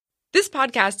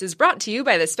podcast is brought to you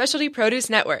by the Specialty Produce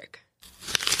Network.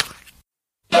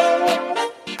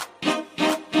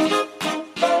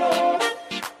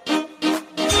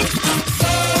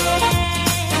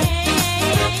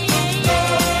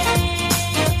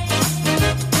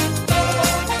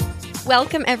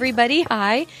 Welcome, everybody.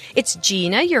 Hi, it's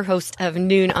Gina, your host of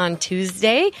Noon on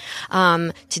Tuesday.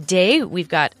 Today, we've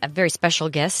got a very special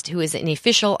guest who is an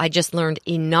official, I just learned,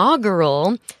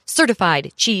 inaugural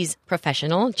certified cheese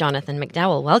professional, Jonathan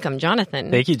McDowell. Welcome,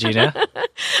 Jonathan. Thank you, Gina.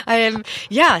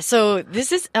 So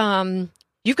this is,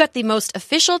 you've got the most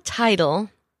official title,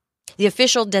 the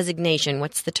official designation,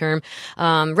 what's the term?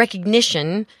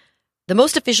 Recognition. The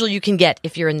most official you can get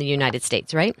if you're in the United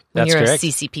States, right? When That's you're correct. a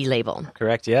CCP label.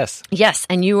 Correct, yes. Yes,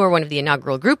 and you were one of the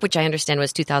inaugural group, which I understand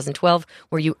was 2012,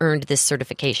 where you earned this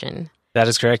certification. That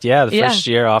is correct, yeah. The first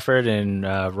year offered in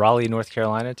Raleigh, North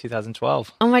Carolina,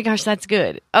 2012. Oh my gosh, that's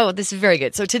good. Oh, this is very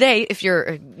good. So today, if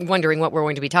you're wondering what we're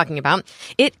going to be talking about,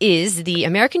 it is the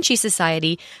American Cheese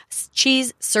Society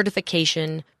Cheese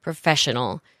Certification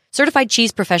Professional, Certified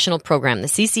Cheese Professional Program, the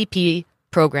CCP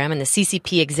program and the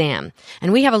CCP exam.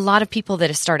 And we have a lot of people that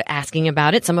have started asking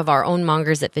about it. Some of our own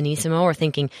mongers at Venissimo are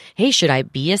thinking, hey, should I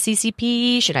be a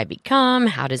CCP? Should I become?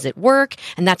 How does it work?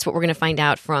 And that's what we're going to find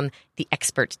out from the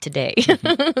expert today.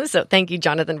 Mm-hmm. So thank you,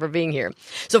 Jonathan, for being here.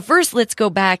 So first, let's go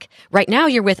back. Right now,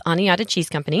 you're with Aniata Cheese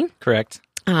Company. Correct.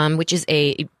 Which is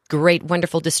a great,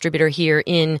 wonderful distributor here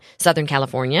in Southern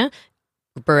California,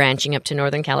 branching up to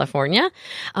Northern California.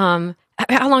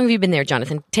 How long have you been there,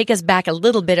 Jonathan? Take us back a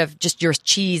little bit of just your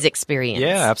cheese experience.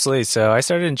 Yeah, absolutely. So I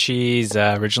started in cheese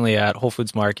originally at Whole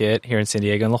Foods Market here in San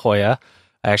Diego in La Jolla.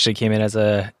 I actually came in as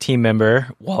a team member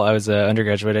while I was an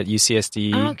undergraduate at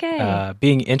UCSD,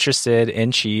 being interested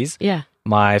in cheese. Yeah.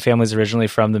 My family's originally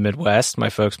from the Midwest. My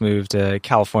folks moved to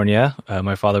California.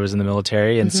 My father was in the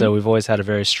military, and so we've always had a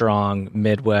very strong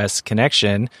Midwest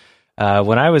connection.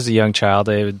 When I was a young child,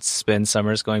 I would spend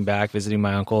summers going back, visiting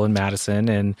my uncle in Madison,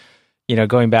 and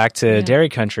going back to dairy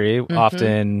country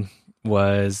often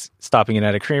was stopping in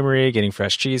at a creamery, getting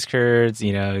fresh cheese curds,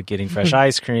 getting fresh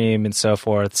ice cream and so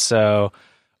forth. So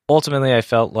ultimately, I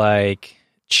felt like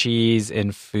cheese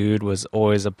and food was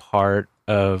always a part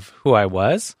of who I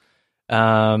was.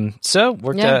 I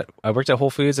worked at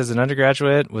Whole Foods as an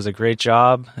undergraduate. It was a great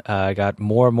job. I got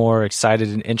more and more excited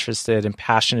and interested and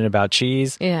passionate about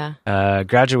cheese. Yeah.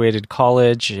 Graduated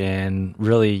college and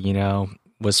really,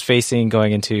 was facing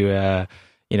going into,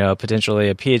 potentially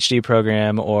a PhD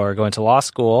program or going to law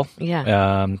school.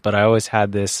 Yeah. But I always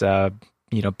had this,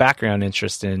 background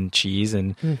interest in cheese,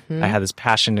 and I had this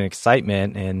passion and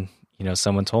excitement. And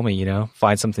someone told me,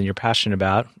 find something you're passionate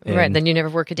about. And right. Then you never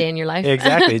work a day in your life.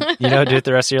 Exactly. Do it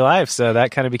the rest of your life. So that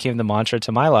kind of became the mantra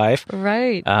to my life.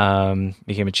 Right.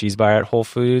 Became a cheese buyer at Whole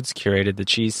Foods, curated the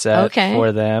cheese set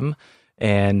for them.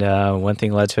 And one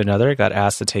thing led to another. Got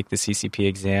asked to take the CCP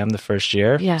exam the first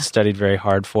year. Yeah. Studied very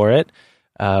hard for it.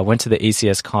 Went to the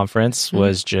ACS conference,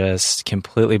 was just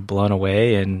completely blown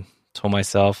away, and told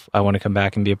myself I want to come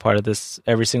back and be a part of this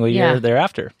every single year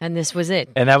thereafter. And this was it.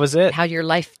 And that was it. How your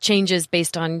life changes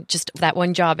based on just that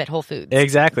one job at Whole Foods.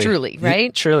 Exactly. Truly,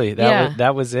 right? Truly.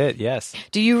 That was it, yes.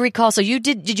 Do you recall, so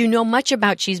did you know much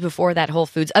about cheese before that Whole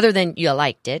Foods, other than you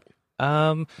liked it?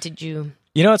 Did you...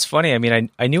 It's funny. I mean,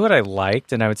 I knew what I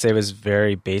liked, and I would say it was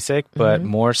very basic, but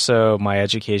more so my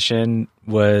education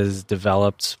was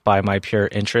developed by my pure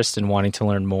interest in wanting to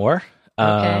learn more.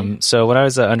 So when I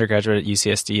was an undergraduate at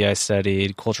UCSD, I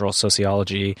studied cultural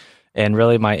sociology, and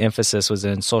really my emphasis was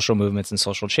in social movements and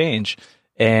social change.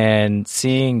 And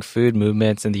seeing food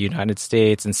movements in the United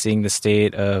States and seeing the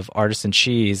state of artisan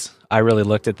cheese, I really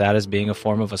looked at that as being a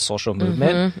form of a social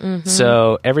movement.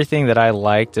 So everything that I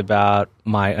liked about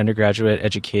my undergraduate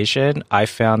education, I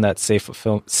found that same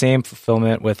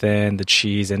fulfillment within the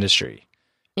cheese industry.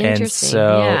 And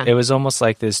so it was almost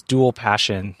like this dual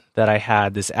passion that I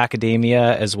had, this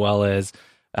academia as well as,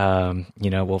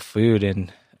 food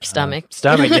and... Stomach,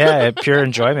 pure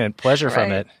enjoyment, pleasure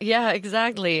from it. Yeah,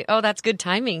 exactly. Oh, that's good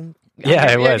timing.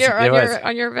 Yeah, it was.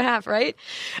 On your behalf, right?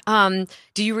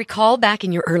 Do you recall back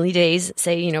in your early days,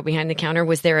 say, behind the counter,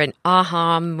 was there an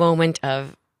aha moment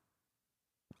of,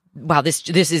 wow, this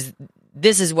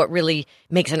is what really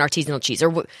makes an artisanal cheese,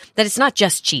 or that it's not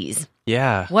just cheese?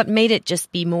 Yeah. What made it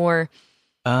just be more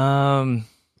than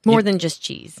just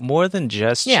cheese? More than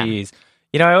just cheese.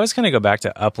 I always kind of go back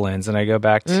to Uplands, and I go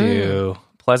back to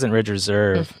Pleasant Ridge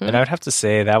Reserve. And I would have to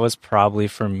say that was probably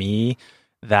for me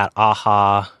that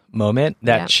aha moment,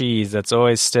 that cheese that's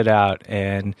always stood out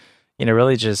and,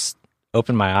 really just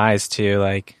opened my eyes to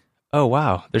like, oh,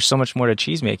 wow, there's so much more to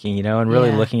cheese making, and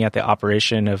really looking at the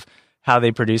operation of how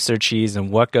they produce their cheese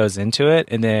and what goes into it.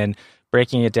 And then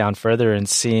breaking it down further and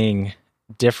seeing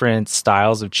different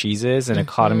styles of cheeses and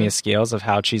economy of scales of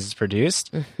how cheese is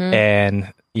produced.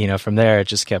 And, from there, it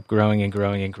just kept growing and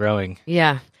growing and growing.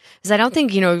 Yeah. Because I don't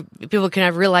think, people kind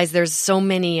of realize there's so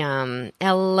many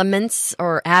elements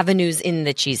or avenues in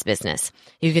the cheese business.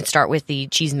 You can start with the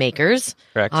cheese makers,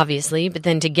 Correct. Obviously, but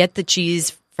then to get the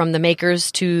cheese from the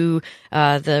makers to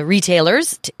the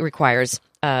retailers requires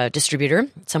a distributor,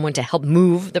 someone to help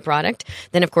move the product.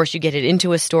 Then, of course, you get it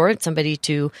into a store, somebody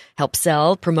to help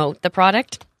sell, promote the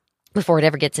product before it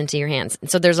ever gets into your hands. And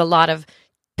so there's a lot of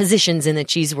positions in the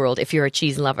cheese world if you're a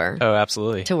cheese lover. Oh,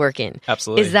 absolutely. To work in.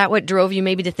 Absolutely. Is that what drove you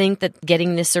maybe to think that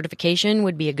getting this certification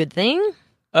would be a good thing?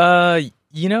 At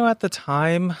the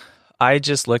time, I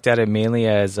just looked at it mainly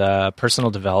as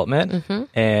personal development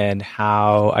and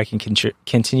how I can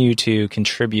continue to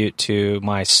contribute to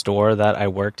my store that I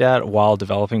worked at while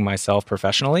developing myself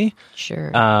professionally. Sure.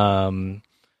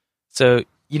 So,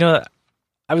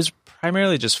 I was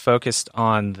primarily just focused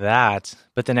on that.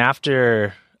 But then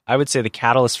after, I would say the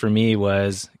catalyst for me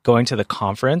was going to the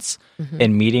conference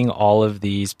and meeting all of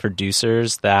these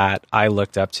producers that I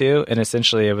looked up to. And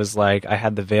essentially it was like I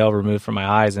had the veil removed from my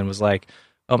eyes and was like,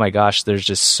 oh my gosh, there's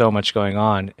just so much going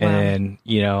on. Wow. And,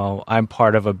 I'm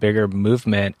part of a bigger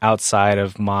movement outside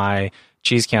of my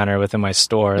cheese counter within my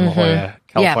store in La Jolla,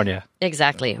 California. Yeah,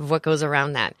 exactly. What goes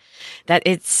around that. That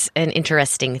it's an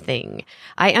interesting thing.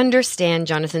 I understand,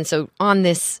 Jonathan. So on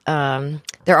this, there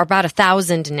are about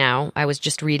 1,000 now. I was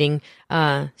just reading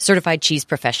certified cheese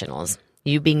professionals,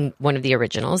 you being one of the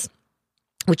originals,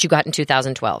 which you got in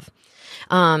 2012.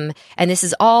 And this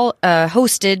is all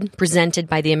hosted, presented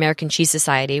by the American Cheese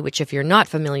Society, which if you're not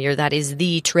familiar, that is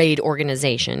the trade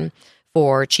organization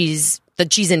for the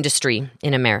cheese industry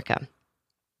in America.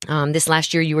 This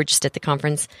last year, you were just at the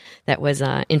conference that was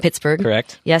in Pittsburgh.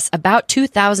 Correct. Yes, about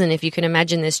 2,000, if you can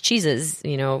imagine this, cheeses,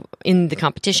 in the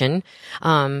competition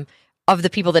of the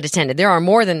people that attended. There are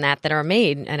more than that are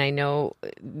made, and I know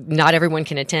not everyone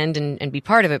can attend and be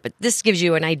part of it, but this gives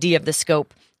you an idea of the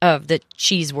scope of the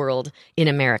cheese world in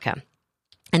America.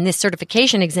 And this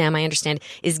certification exam, I understand,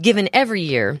 is given every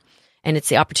year, and it's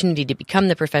the opportunity to become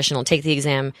the professional, take the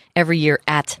exam every year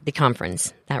at the conference.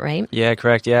 Is that right? Yeah,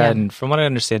 correct. Yeah. And from what I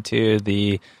understand too,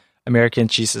 the American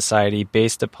Cheese Society,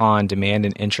 based upon demand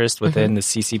and interest within the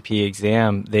CCP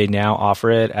exam, they now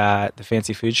offer it at the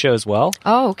Fancy Food Show as well.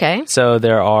 Oh, okay. So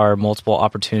there are multiple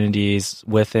opportunities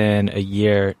within a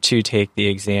year to take the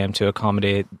exam to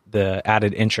accommodate the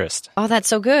added interest. Oh, that's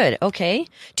so good. Okay.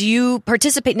 Do you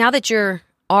participate, now that you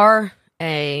are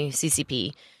a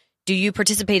CCP, do you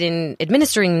participate in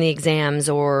administering the exams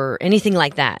or anything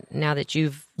like that now that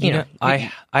you've,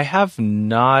 I have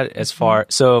not as far.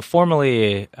 So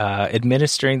formally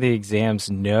administering the exams,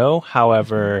 no.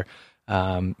 However,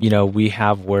 we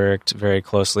have worked very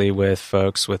closely with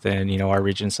folks within, our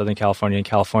region, Southern California and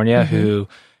California, who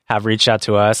have reached out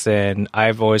to us. And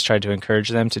I've always tried to encourage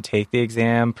them to take the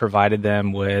exam, provided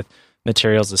them with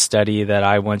materials of study that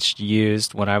I once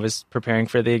used when I was preparing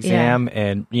for the exam,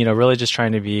 and really just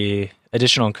trying to be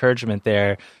additional encouragement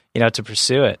there, to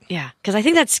pursue it. Yeah, because I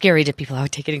think that's scary to people who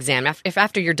take an exam. If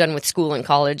after you're done with school and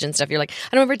college and stuff, you're like,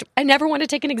 I never want to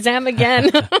take an exam again.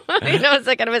 It's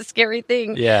like kind of a scary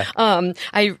thing. Yeah.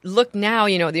 I look now,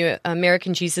 the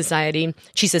American Cheese Society,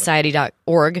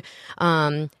 cheesesociety.org,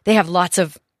 they have lots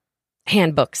of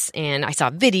handbooks, and I saw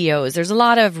videos. There's a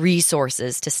lot of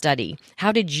resources to study.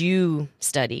 How did you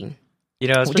study?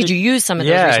 Did you use some of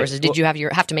those resources? Did you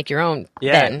have to make your own?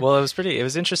 Yeah. Then? Well, it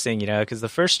was interesting, because the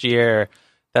first year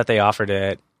that they offered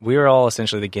it, we were all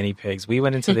essentially the guinea pigs. We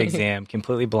went into the exam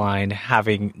completely blind,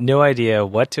 having no idea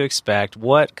what to expect,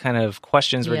 what kind of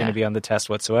questions were going to be on the test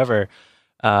whatsoever.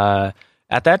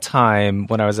 At that time,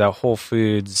 when I was at Whole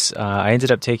Foods, I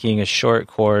ended up taking a short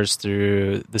course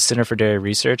through the Center for Dairy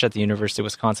Research at the University of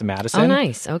Wisconsin-Madison. Oh,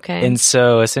 nice. Okay. And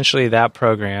so essentially that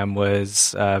program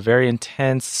was very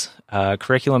intense,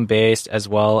 curriculum-based, as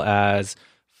well as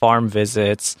farm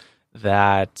visits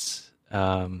that,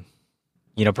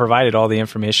 provided all the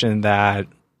information that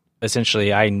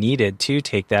essentially I needed to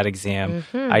take that exam.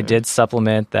 I did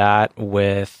supplement that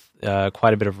with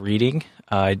quite a bit of reading.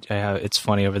 It's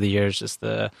funny over the years, just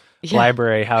the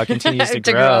library, how it continues to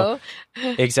grow.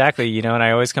 Exactly. And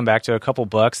I always come back to a couple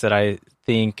books that I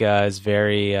think is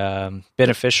very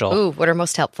beneficial. Ooh, what are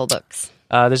most helpful books?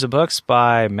 There's a book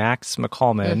by Max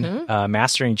McCallman,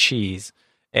 Mastering Cheese.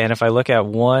 And if I look at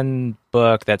one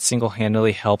book that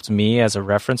single-handedly helped me as a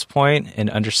reference point in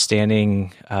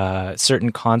understanding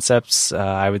certain concepts,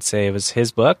 I would say it was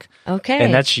his book. Okay.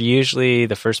 And that's usually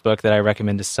the first book that I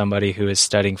recommend to somebody who is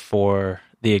studying for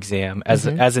the exam as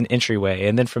an entryway.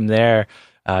 And then from there,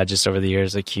 just over the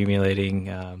years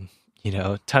accumulating,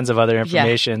 tons of other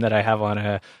information that I have on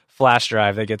a flash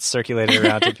drive that gets circulated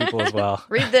around to people as well.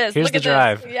 Read this. Here's Look the at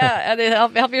drive. This. Yeah,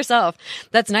 and help yourself.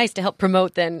 That's nice to help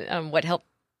promote then what helped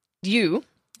you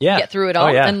get through it all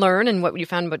and learn and what you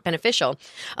found beneficial.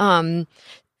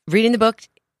 Reading the book,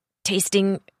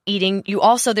 tasting, eating. You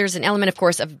also, there's an element, of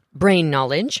course, of brain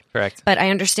knowledge. Correct. But I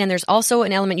understand there's also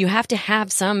an element, you have to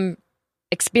have some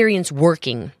experience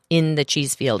working in the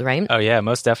cheese field, right? Oh, yeah,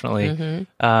 most definitely.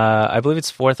 I believe it's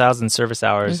 4,000 service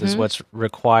hours is what's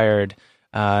required.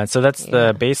 So that's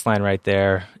the baseline right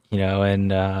there,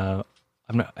 and I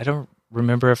don't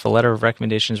remember if a letter of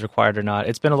recommendation is required or not.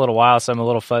 It's been a little while, so I'm a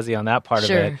little fuzzy on that part of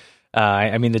it.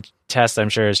 I mean, the test, I'm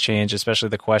sure, has changed, especially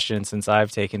the question since I've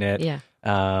taken it. Yeah.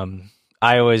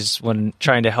 I always, when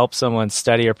trying to help someone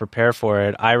study or prepare for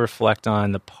it, I reflect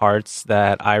on the parts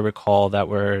that I recall that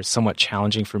were somewhat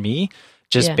challenging for me,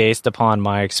 just based upon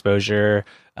my exposure,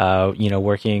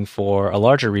 working for a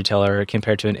larger retailer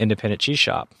compared to an independent cheese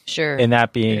shop. Sure. And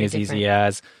that being Very as different. easy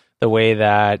as the way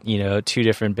that, two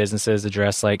different businesses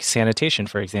address like sanitation,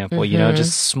 for example,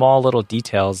 just small little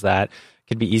details that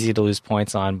could be easy to lose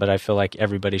points on, but I feel like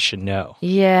everybody should know.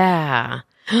 Yeah.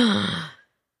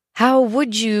 How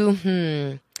would you,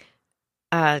 to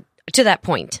that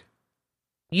point,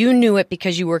 you knew it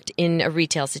because you worked in a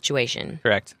retail situation.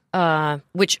 Correct.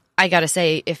 Which I got to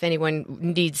say, if anyone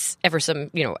needs ever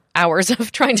some, hours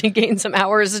of trying to gain some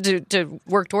hours to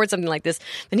work towards something like this,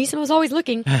 Vanessa was always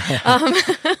looking.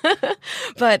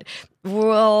 But,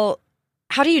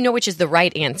 how do you know which is the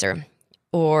right answer?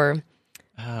 Or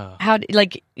how,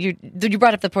 you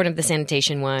brought up the point of the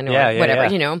sanitation one or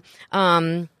whatever,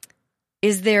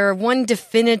 is there one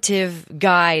definitive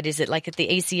guide? Is it like at the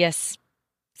ACS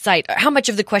site? How much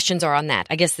of the questions are on that?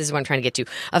 I guess this is what I'm trying to get to,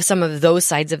 of some of those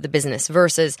sides of the business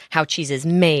versus how cheese is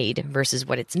made versus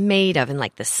what it's made of and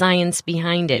like the science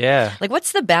behind it. Yeah. Like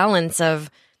what's the balance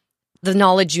of the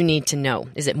knowledge you need to know?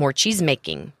 Is it more cheese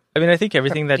making? I mean, I think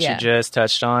everything that you just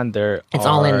touched on, it's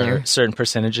all in there. Certain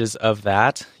percentages of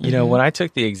that. When I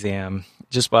took the exam,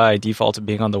 just by default of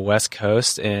being on the West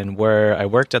Coast and where I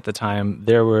worked at the time,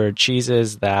 there were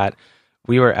cheeses that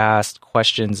we were asked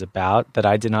questions about that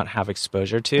I did not have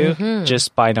exposure to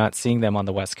just by not seeing them on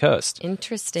the West Coast.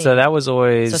 Interesting. So that was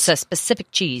always... So it's a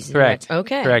specific cheese. Correct. Right?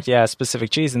 Okay. Correct, yeah, specific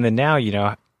cheese. And then now,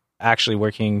 actually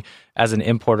working as an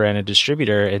importer and a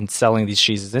distributor and selling these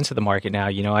cheeses into the market now,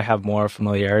 I have more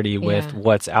familiarity with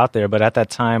what's out there. But at that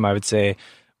time, I would say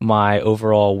my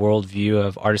overall worldview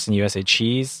of Artisan USA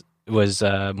cheese was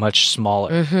much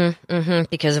smaller.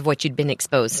 Because of what you'd been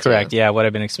exposed to. Correct, yeah, what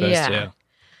I've been exposed to.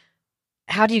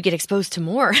 How do you get exposed to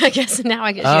more? I guess you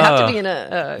have to be in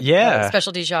a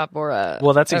specialty shop or a...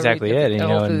 Well, that's exactly it. And,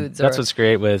 Whole and that's what's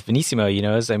great with Venissimo,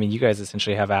 you guys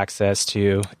essentially have access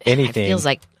to anything. It feels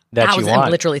like that you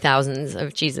want. Literally thousands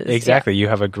of cheeses. Exactly. You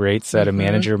have a great set of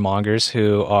manager mongers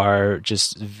who are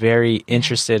just very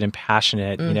interested and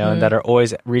passionate, and that are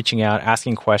always reaching out,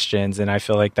 asking questions. And I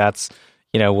feel like that's,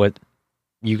 what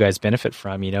you guys benefit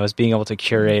from, is being able to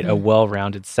curate a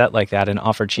well-rounded set like that and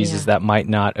offer cheeses that might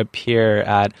not appear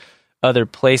at other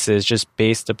places just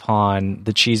based upon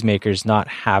the cheesemakers not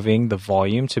having the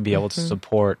volume to be able to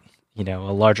support, a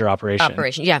larger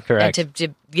operation. Yeah. Correct. And to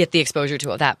get the exposure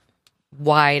to that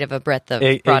wide of a breadth of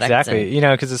products. Exactly.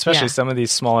 Because especially some of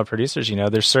these smaller producers,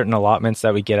 there's certain allotments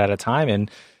that we get at a time and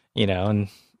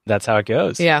that's how it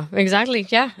goes. Yeah, exactly.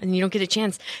 Yeah, and you don't get a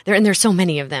chance. There's so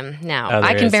many of them now.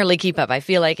 I can barely keep up. I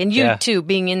feel like, and you too,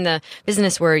 being in the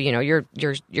business where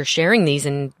you're sharing these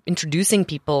and introducing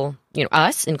people,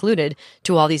 us included,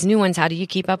 to all these new ones. How do you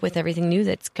keep up with everything new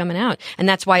that's coming out? And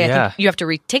that's why I think you have to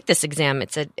retake this exam.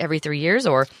 It's every 3 years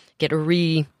or get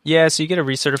a Yeah, so you get a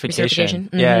recertification.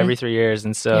 Yeah, every 3 years,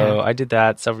 and so I did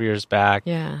that several years back.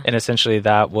 Yeah, and essentially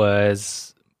that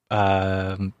was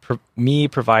me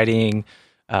providing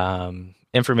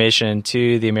information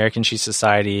to the American Cheese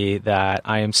Society that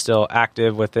I am still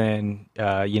active within,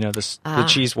 the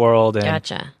cheese world. And,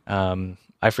 gotcha.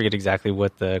 I forget exactly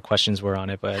what the questions were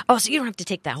on it, but so you don't have to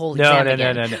take that whole exam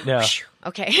again. No.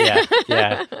 Okay.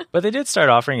 yeah. But they did start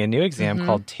offering a new exam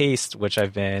called Taste, which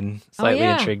I've been slightly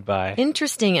intrigued by.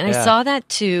 Interesting. And I saw that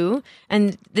too.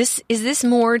 And is this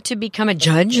more to become a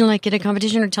judge, like at a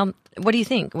competition, or what do you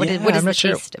think? What is I'm the not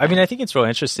sure. taste about? I mean, I think it's real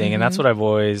interesting, and that's what I've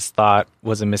always thought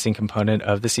was a missing component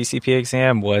of the CCP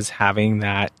exam was having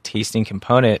that tasting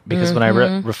component. Because when I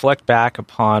reflect back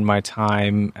upon my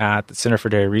time at the Center for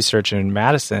Dairy Research in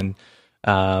Madison,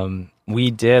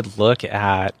 we did look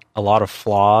at a lot of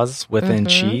flaws within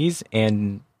cheese,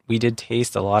 and we did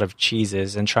taste a lot of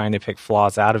cheeses and trying to pick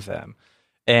flaws out of them.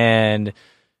 And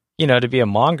to be a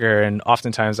monger, and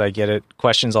oftentimes I get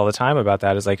questions all the time about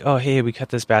that. Is like, oh, hey, we cut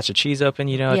this batch of cheese open,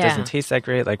 it doesn't taste that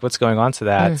great. Like, what's going on to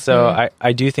that? So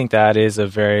I do think that is a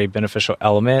very beneficial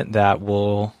element that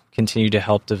will continue to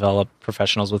help develop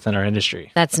professionals within our industry.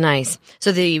 That's nice.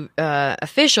 So the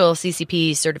official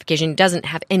CCP certification doesn't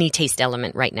have any taste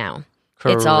element right now.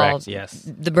 Correct, it's all yes.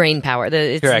 The brain power.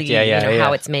 It's Correct,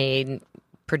 how it's made,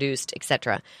 produced,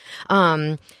 etc.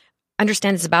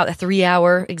 Understand it's about a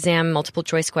 3-hour exam, multiple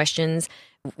choice questions.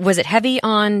 Was it heavy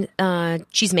on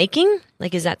cheese making?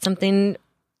 Like, is that something?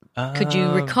 Could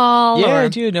you recall? Yeah, I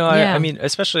do. No, I mean,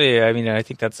 especially, I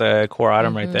think that's a core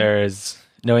item right there is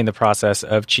knowing the process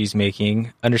of cheese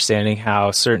making, understanding how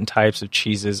certain types of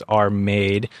cheeses are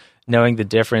made, knowing the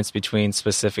difference between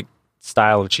specific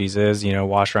style of cheeses,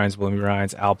 wash rinds, bloomy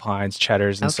rinds, alpines,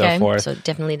 cheddars, and so forth. So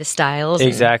definitely the styles.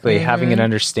 Exactly. Having an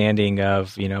understanding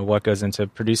of, what goes into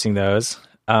producing those.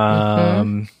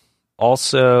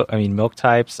 Also, milk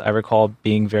types, I recall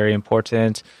being very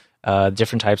important.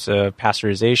 Different types of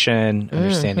pasteurization,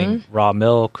 understanding raw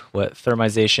milk, what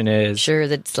thermization is. Sure,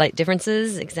 the slight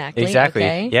differences. Exactly.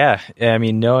 Okay. Yeah.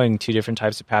 Knowing 2 different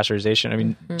types of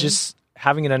pasteurization. Just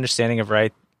having an understanding of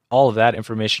all of that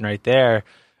information right there.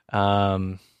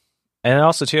 And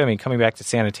also too, coming back to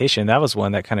sanitation, that was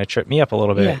one that kind of tripped me up a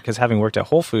little bit because having worked at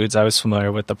Whole Foods, I was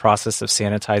familiar with the process of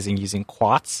sanitizing using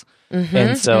quats.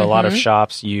 And so a lot of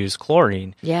shops use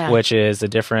chlorine, which is a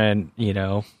different,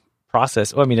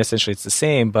 process. Well, essentially it's the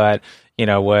same, but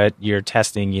what you're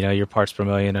testing, your parts per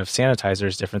million of sanitizer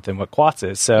is different than what quats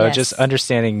is. So just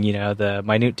understanding, the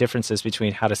minute differences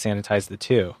between how to sanitize the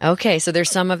two. Okay, so there's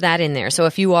some of that in there. So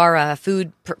if you are a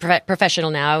food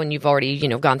professional now and you've already,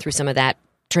 gone through some of that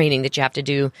training that you have to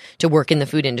do to work in the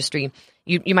food industry,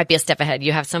 you might be a step ahead.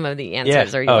 You have some of the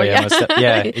answers.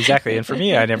 Yeah, exactly. And for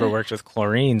me, I never worked with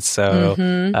chlorine, so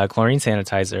chlorine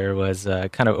sanitizer was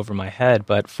kind of over my head.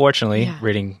 But fortunately,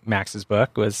 reading Max's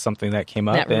book was something that came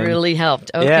up. That really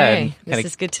helped. Okay, this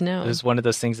is good to know. It was one of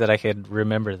those things that I could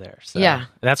remember there. So. And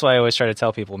that's why I always try to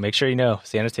tell people, make sure you know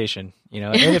sanitation.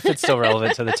 And if it's still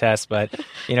relevant to the test, but it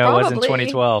was in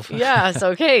 2012. Yes,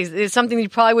 okay. It's something you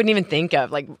probably wouldn't even think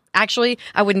of. Like, actually,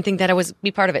 I wouldn't think that I was be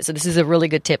part of it. So this is a really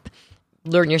good tip.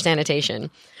 Learn your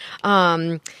sanitation.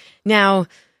 Now,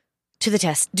 to the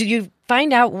test, do you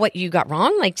find out what you got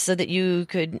wrong, like so that you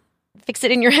could fix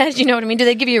it in your head? You know what I mean? Do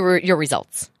they give you your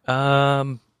results?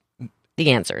 The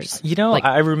answers.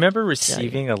 I remember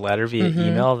receiving a letter via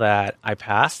email that I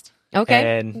passed.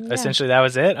 Okay. And essentially that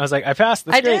was it. I was like, I passed.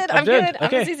 That's great. I'm good.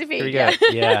 Okay. I'm a CCP. Here we go.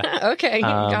 Yeah. Okay.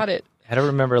 Got it. I don't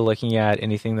remember looking at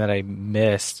anything that I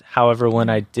missed. However, when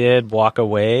I did walk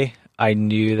away, I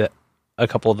knew that a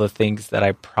couple of the things that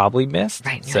I probably missed.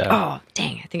 Right. So, oh,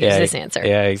 dang. I think it was this answer.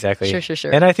 Yeah, exactly.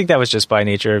 Sure. And I think that was just by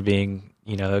nature of being,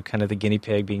 kind of the guinea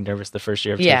pig, being nervous the first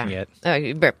year of taking it.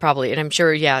 Probably. And I'm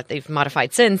sure, they've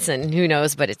modified since and who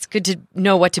knows, but it's good to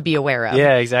know what to be aware of.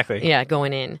 Yeah, exactly. Yeah,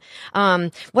 going in.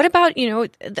 What about,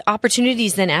 the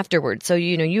opportunities then afterwards? So,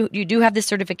 you do have this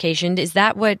certification. Is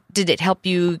that did it help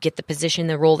you get the position,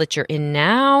 the role that you're in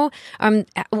now?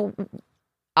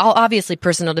 Obviously,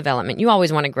 personal development. You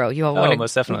always want to grow. You want to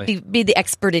most definitely be the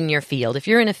expert in your field. If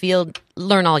you're in a field,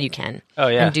 learn all you can. Oh,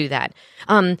 yeah. And do that.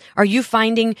 Are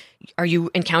you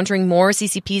encountering more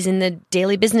CCPs in the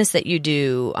daily business that you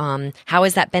do? How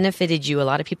has that benefited you? A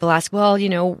lot of people ask, well,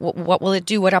 what will it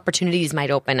do? What opportunities might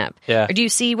open up? Yeah. Or what do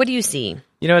you see?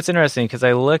 It's interesting because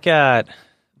I look at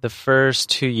the first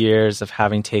 2 years of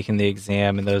having taken the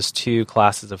exam and those 2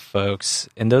 classes of folks,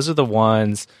 and those are the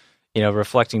ones,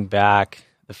 reflecting back,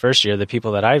 the first year, the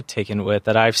people that I've taken with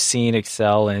that I've seen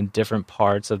excel in different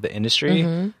parts of the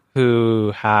industry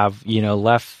who have,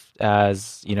 left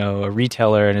as, a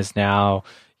retailer and is now,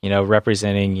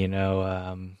 representing,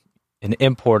 an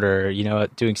importer,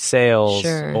 doing sales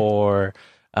or,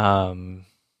 in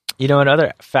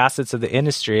other facets of the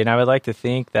industry. And I would like to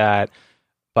think that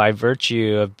by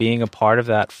virtue of being a part of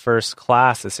that first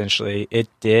class, essentially, it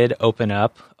did open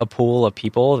up a pool of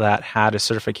people that had a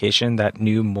certification that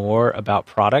knew more about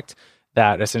product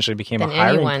that essentially became a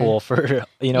hiring pool for,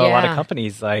 a lot of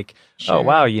companies. Like, oh,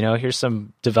 wow, here's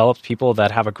some developed people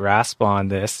that have a grasp on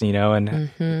this, and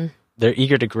they're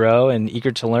eager to grow and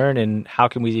eager to learn. And how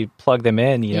can we plug them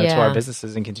in, to our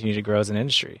businesses and continue to grow as an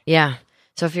industry? Yeah.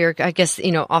 So if you're, I guess,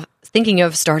 thinking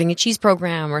of starting a cheese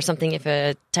program or something, if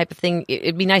a type of thing,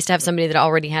 it'd be nice to have somebody that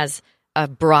already has a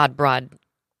broad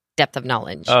depth of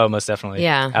knowledge. Oh, most definitely.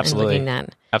 Yeah. Absolutely. And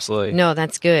that. Absolutely. No,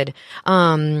 that's good.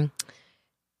 What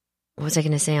was I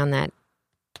going to say on that?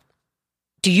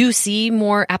 do you see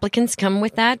more applicants come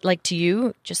with that, like to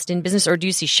you, just in business, or do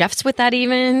you see chefs with that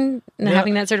even,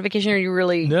 having that certification, or you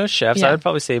really... No chefs. I would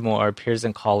probably say more our peers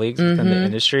and colleagues within the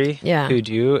industry who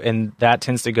do, and that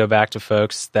tends to go back to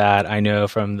folks that I know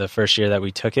from the first year that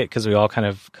we took it, because we all kind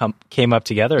of came up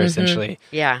together, essentially.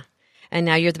 Yeah, and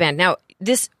now you're the band. Now,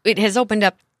 it has opened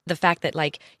up the fact that,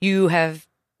 like, you have,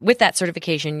 with that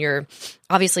certification, you're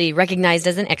obviously recognized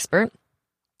as an expert.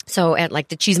 So at like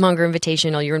the Cheesemonger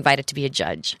Invitational, you're invited to be a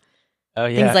judge. Oh,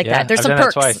 yeah. Things like that. There's some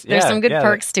perks. There's some good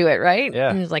perks to it, right?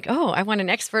 Yeah. And it's like, oh, I want an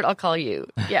expert. I'll call you.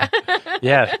 Yeah.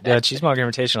 Yeah. The Cheesemonger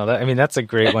Invitational. That's a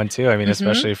great one too. I mean,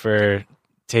 especially for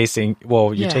tasting.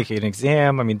 Well, you're taking an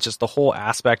exam. I mean, just the whole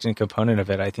aspect and component of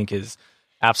it, I think, is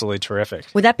absolutely terrific.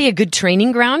 Would that be a good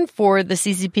training ground for the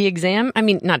CCP exam? I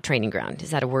mean, not training ground. Is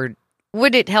that a word?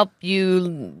 Would it help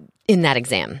you in that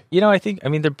exam?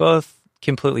 They're both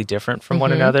completely different from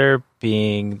one another,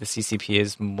 being the CCP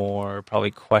is more probably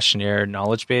questionnaire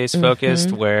knowledge-based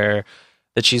focused, where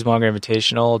the Cheesemonger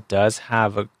Invitational does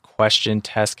have a question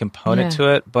test component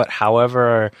to it. But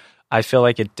however, I feel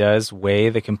like it does weigh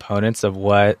the components of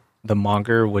what the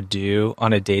monger would do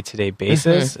on a day-to-day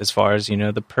basis as far as,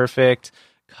 the perfect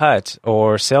cut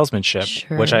or salesmanship,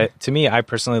 which I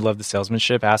personally love the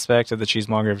salesmanship aspect of the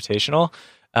Cheesemonger Invitational.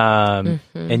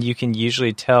 And you can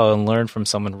usually tell and learn from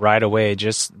someone right away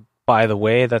just by the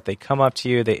way that they come up to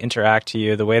you, they interact to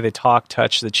you, the way they talk,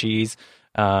 touch the cheese.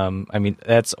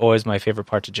 That's always my favorite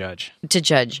part to judge. Did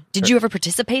you ever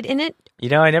participate in it?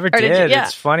 I never did.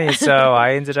 It's funny. So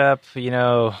I ended up,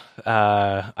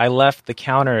 I left the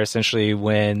counter essentially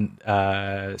when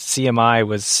CMI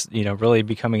was, really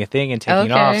becoming a thing and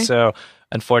taking off. So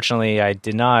unfortunately, I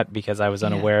did not, because I was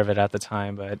unaware of it at the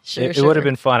time, but it would have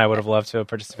been fun. I would have loved to have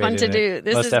participated in it. Fun to do.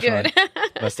 This Most is definitely. good.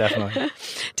 Most definitely.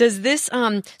 Does this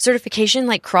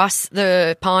certification cross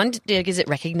the pond? Is it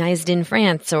recognized in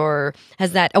France, or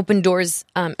has that opened doors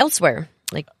elsewhere?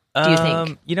 Do you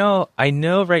think? I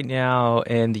know right now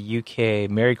in the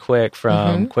UK, Mary Quick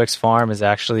from Quick's Farm is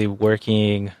actually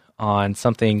working on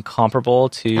something comparable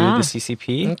to the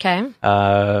CCP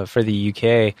for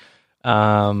the UK.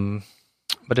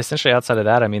 But essentially outside of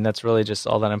that, that's really just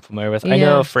all that I'm familiar with. I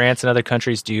know France and other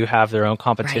countries do have their own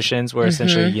competitions where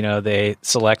essentially, they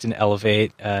select and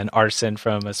elevate an artisan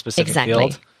from a specific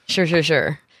field.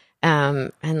 Sure.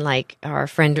 And like our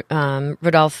friend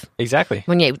Rodolphe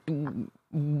Monnier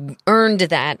earned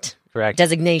that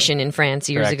designation in France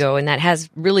years ago, and that has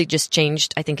really just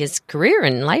changed, I think, his career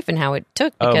and life and how it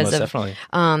took because of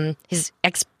his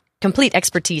complete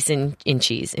expertise in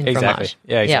cheese, in fromage.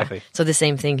 Yeah, exactly. Yeah. So the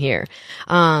same thing here.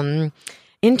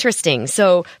 Interesting.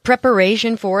 So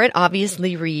preparation for it,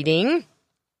 obviously reading.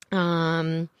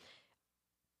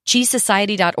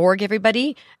 CheeseSociety.org,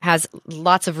 everybody, has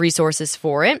lots of resources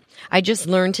for it. I just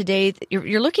learned today that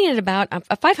you're looking at about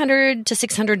a $500 to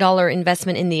 $600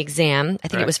 investment in the exam. I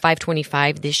think it was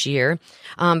 $525 this year.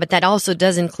 But that also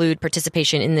does include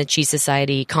participation in the Cheese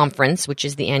Society conference, which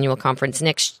is the annual conference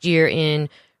next year in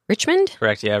Richmond?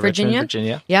 Correct, yeah. Virginia. Richmond,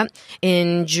 Virginia. Yeah,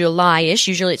 in July-ish.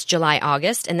 Usually it's July,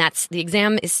 August. And the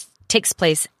exam takes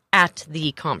place at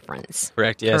the conference.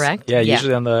 Correct, yes. Correct? Yeah,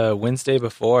 usually on the Wednesday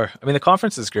before. The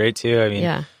conference is great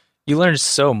too. You learn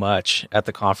so much at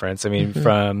the conference.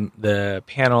 From the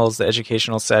panels, the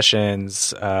educational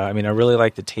sessions. I really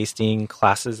like the tasting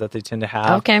classes that they tend to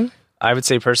have. Okay. I would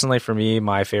say personally for me,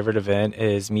 my favorite event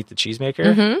is Meet the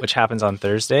Cheesemaker, which happens on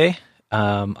Thursday.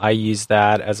 I use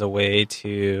that as a way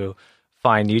to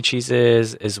find new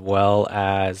cheeses as well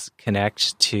as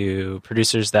connect to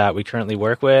producers that we currently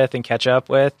work with and catch up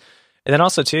with. And then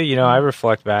also too, I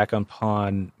reflect back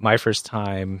upon my first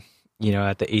time,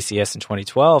 at the ACS in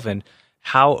 2012 and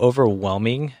how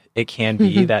overwhelming it can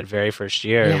be that very first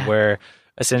year where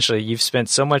essentially you've spent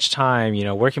so much time,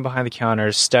 working behind the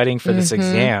counter, studying for this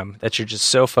exam that you're just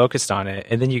so focused on it.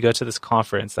 And then you go to this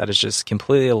conference that is just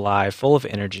completely alive, full of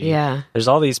energy. Yeah. There's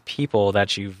all these people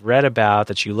that you've read about,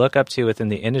 that you look up to within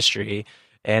the industry.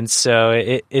 And so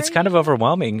it's kind of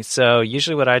overwhelming. So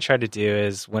usually what I try to do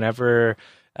is whenever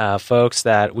folks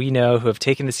that we know who have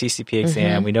taken the CCP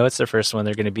exam, we know it's their first one,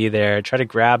 they're going to be there, try to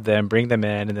grab them, bring them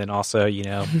in, and then also,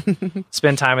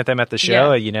 spend time with them at the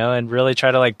show, and really try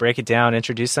to break it down,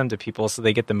 introduce them to people so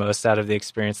they get the most out of the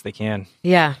experience they can.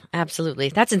 Yeah, absolutely.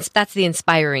 That's the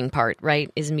inspiring part,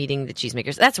 right? Is meeting the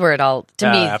cheesemakers. That's where it all,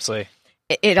 to me, absolutely.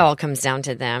 It all comes down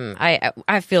to them.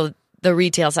 I feel the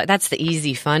retail side, that's the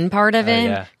easy, fun part of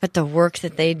it. But the work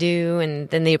that they do and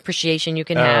then the appreciation you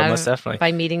can have most definitely.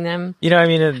 by meeting them.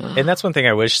 And that's one thing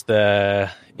I wish the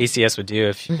ACS would do.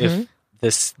 If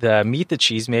the Meet the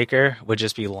Cheesemaker would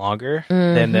just be longer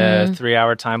than the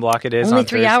 3-hour time block it is. Only on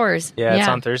 3 hours. Yeah, it's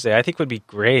on Thursday. I think would be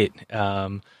great.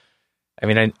 I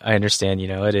mean, I understand,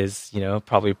 it is,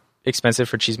 probably expensive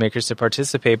for cheesemakers to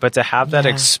participate, but to have that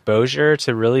exposure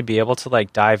to really be able to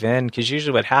like dive in, because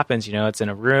usually what happens, it's in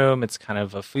a room, it's kind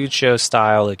of a food show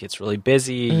style, it gets really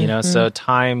busy, so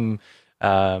time,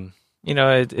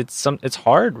 it's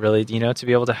hard really, to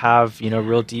be able to have,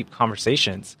 real deep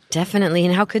conversations. Definitely.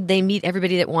 And how could they meet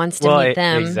everybody that wants to meet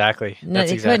them? Exactly. No,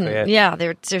 That's exactly couldn't. it. Yeah,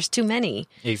 there's too many.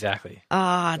 Exactly.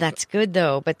 That's good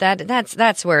though. But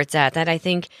that's where it's at. That I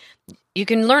think you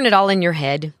can learn it all in your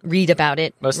head, read about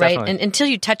it, Most right? definitely. And until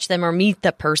you touch them or meet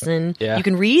the person, you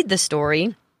can read the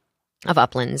story of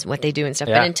Uplands, what they do and stuff.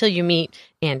 Yeah. But until you meet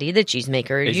Andy, the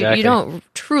cheesemaker, Exactly. you don't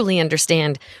truly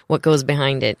understand what goes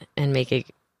behind it and make it,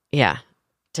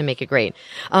 to make it great.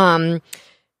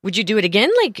 Would you do it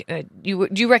again? Like, do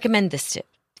you recommend this tip?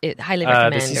 Highly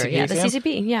recommend. The CCP the exam?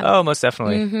 CCP, yeah. Oh, most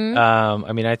definitely.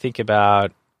 I mean, I think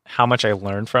about how much I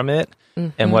learned from it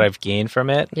and what I've gained from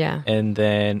it. Yeah. And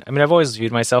then, I mean, I've always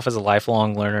viewed myself as a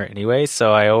lifelong learner anyway.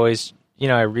 So I always,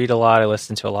 I read a lot, I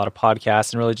listen to a lot of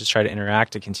podcasts and really just try to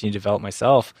interact to continue to develop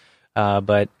myself.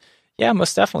 But yeah,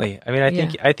 most definitely. I mean,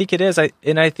 I think it is. I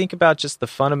think about just the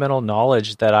fundamental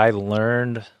knowledge that I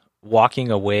learned walking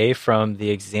away from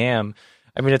the exam.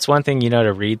 I mean, it's one thing,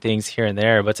 to read things here and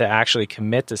there, but to actually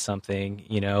commit to something,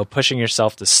 pushing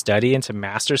yourself to study and to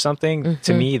master something,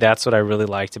 to me, that's what I really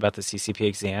liked about the CCP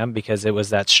exam, because it was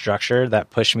that structure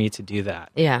that pushed me to do that.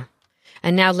 Yeah.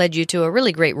 And now led you to a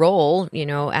really great role,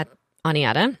 at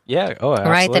Aniata. Yeah. Oh, absolutely.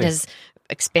 Right. That has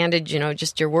expanded,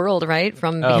 just your world, right?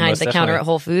 From behind most the counter definitely. at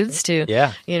Whole Foods to,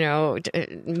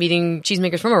 meeting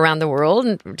cheesemakers from around the world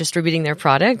and distributing their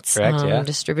products. Correct, yeah.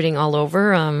 Distributing all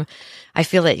over. I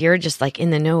feel that you're just like in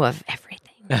the know of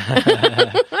everything.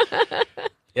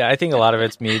 Yeah, I think a lot of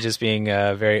it's me just being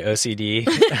very OCD.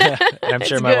 And I'm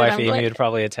sure my good. wife I'm Amy glad. would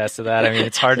probably attest to that. I mean,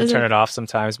 it's hard to turn it off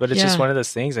sometimes, but it's just Yeah. one of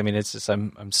those things. I mean, it's just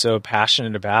I'm so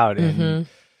passionate about, and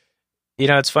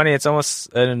it's funny. It's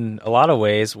almost in a lot of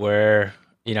ways where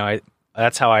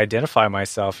that's how I identify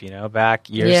myself. Back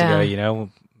years ago,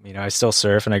 I still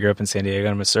surf, and I grew up in San Diego,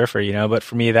 and I'm a surfer. But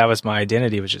for me, that was my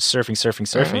identity, was just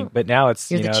surfing. But now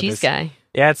it's You're the cheese guy.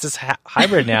 Yeah, it's this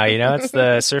hybrid now. It's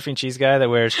the surfing cheese guy that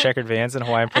wears checkered Vans and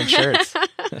Hawaiian print shirts.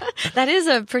 That is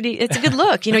it's a good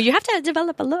look. You have to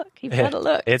develop a look. You've got a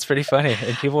look. It's pretty funny,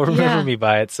 and people remember me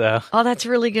by it. So, Oh, that's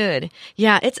really good.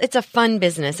 Yeah, it's a fun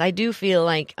business. I do feel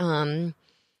like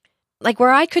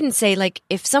where I couldn't say, like,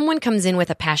 if someone comes in with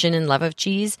a passion and love of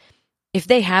cheese, if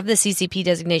they have the CCP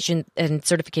designation and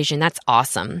certification, that's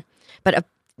awesome. But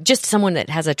just someone that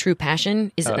has a true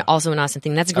passion is also an awesome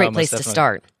thing. That's a great most place to definitely.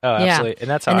 start. Oh, Yeah. absolutely.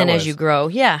 And that's how And then I as was. you grow,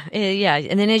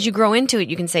 and then as you grow into it,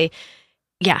 you can say,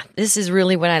 yeah, this is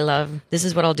really what I love. This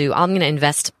is what I'll do. I'm going to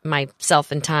invest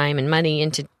myself and time and money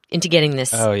into getting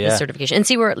this, this certification and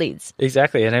see where it leads.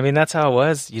 Exactly. And I mean, that's how it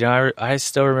was. I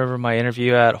still remember my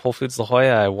interview at Whole Foods La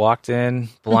Jolla. I walked in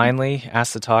blindly,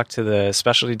 asked to talk to the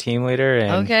specialty team leader,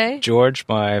 and George,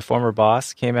 my former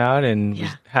boss, came out and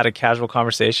had a casual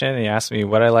conversation. And he asked me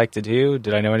what I like to do.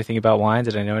 Did I know anything about wine?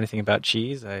 Did I know anything about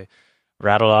cheese? I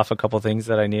rattled off a couple things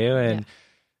that I knew, and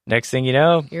next thing you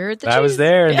know, I was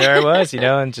there, and there I was,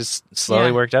 and just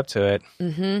slowly worked up to it.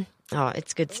 Mm-hmm. Oh,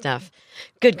 it's good stuff.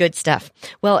 Good stuff.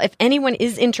 Well, if anyone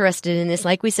is interested in this,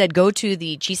 like we said, go to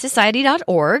the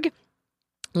cheesesociety.org.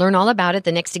 Learn all about it.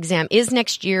 The next exam is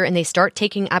next year, and they start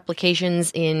taking applications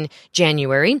in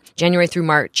January. January through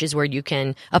March is where you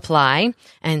can apply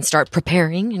and start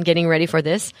preparing and getting ready for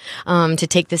this, to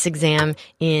take this exam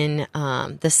in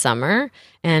the summer.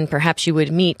 And perhaps you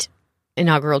would meet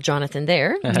inaugural Jonathan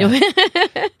there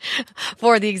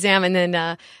for the exam. And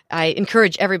then I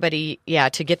encourage everybody,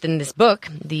 to get them this book,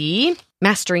 The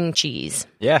Mastering Cheese.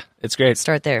 Yeah, it's great.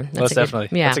 Start there. That's Most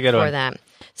definitely. That's a good one. for that.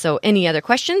 So any other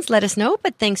questions, let us know.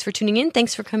 But thanks for tuning in.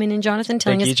 Thanks for coming in, Jonathan,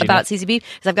 telling Thank us you, about CCB,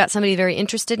 because I've got somebody very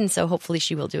interested, and so hopefully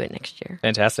she will do it next year.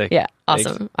 Fantastic. Yeah,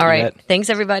 awesome. Thanks. All You right. bet. Thanks,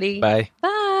 everybody. Bye.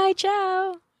 Bye.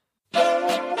 Ciao.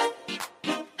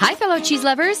 Hi, fellow cheese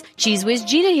lovers. Cheese Whiz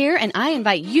Gina here, and I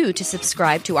invite you to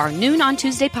subscribe to our Noon on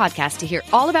Tuesday podcast to hear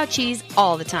all about cheese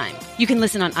all the time. You can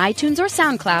listen on iTunes or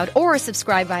SoundCloud, or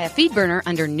subscribe via FeedBurner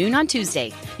under Noon on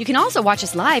Tuesday. You can also watch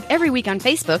us live every week on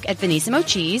Facebook at Finissimo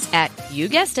Cheese at, you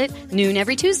guessed it, noon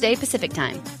every Tuesday Pacific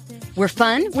time. We're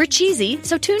fun, we're cheesy,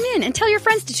 so tune in and tell your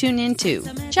friends to tune in too.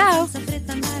 Ciao.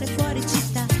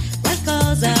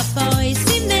 Qualcosa poi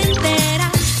si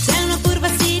inventerà. C'è una curva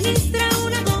a sinistra,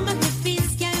 una gomma che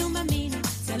fischia e un bambino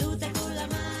saluta con la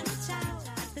mano. Ciao,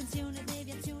 attenzione,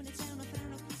 deviazione, c'è uno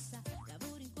freno fissa.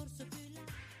 Lavoro in corso più in là.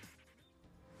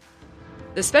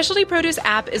 The Specialty Produce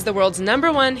app is the world's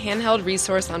 #1 handheld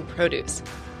resource on produce.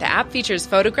 The app features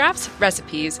photographs,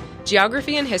 recipes,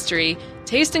 geography and history,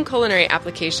 taste and culinary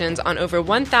applications on over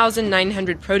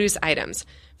 1,900 produce items.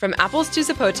 From apples to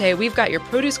zapote, we've got your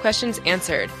produce questions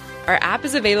answered. Our app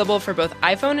is available for both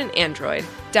iPhone and Android.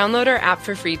 Download our app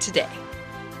for free today.